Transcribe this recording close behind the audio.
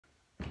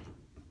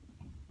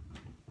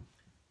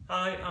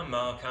Hi, I'm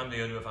Mark, I'm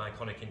the owner of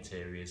Iconic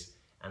Interiors,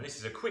 and this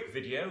is a quick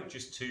video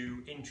just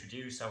to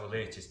introduce our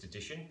latest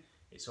edition.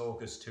 It's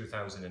August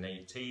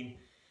 2018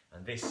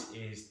 and this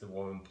is the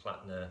Warren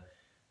Platner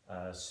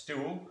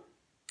Stool,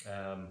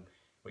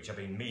 which I've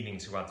been meaning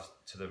to add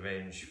to the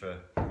range for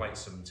quite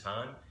some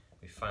time.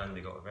 We finally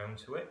got around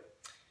to it.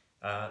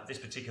 This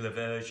particular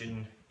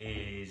version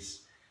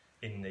is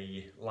in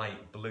the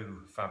light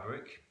blue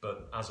fabric,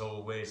 but as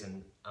always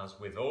and as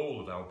with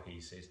all of our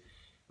pieces,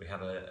 we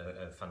have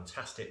a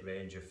fantastic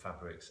range of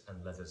fabrics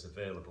and leathers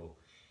available.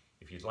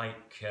 If you'd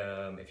like,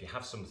 if you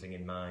have something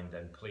in mind,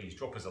 then please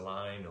drop us a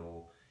line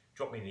or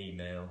drop me an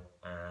email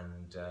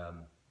and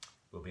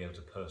we'll be able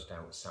to post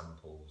out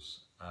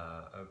samples.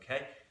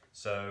 Okay,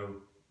 so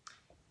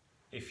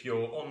if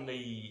you're on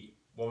the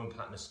Warren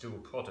Platner Stool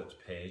product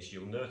page,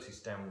 you'll notice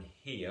down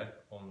here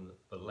on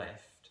the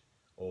left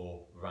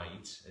or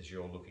right, as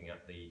you're looking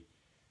at the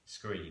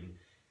screen,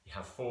 you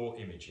have 4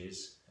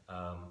 images.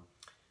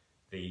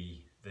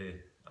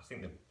 I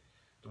think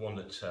the one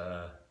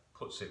that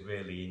puts it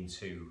really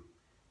into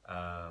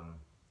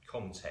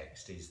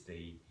context is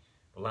the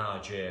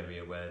large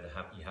area where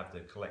you have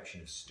the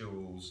collection of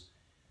stools,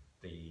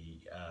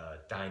 the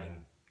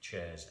dining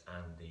chairs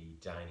and the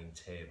dining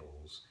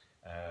tables,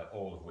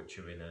 all of which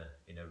are in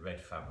a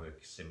red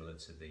fabric similar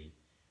to the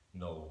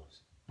Knoll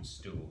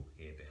stool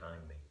here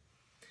behind me.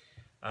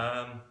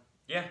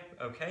 Yeah,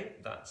 okay,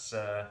 that's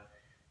a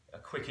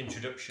quick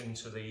introduction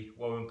to the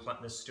Warren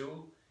Platner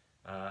Stool.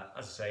 As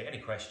I say, any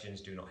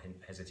questions, do not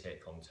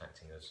hesitate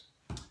contacting us.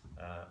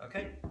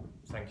 Okay,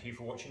 thank you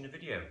for watching the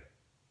video.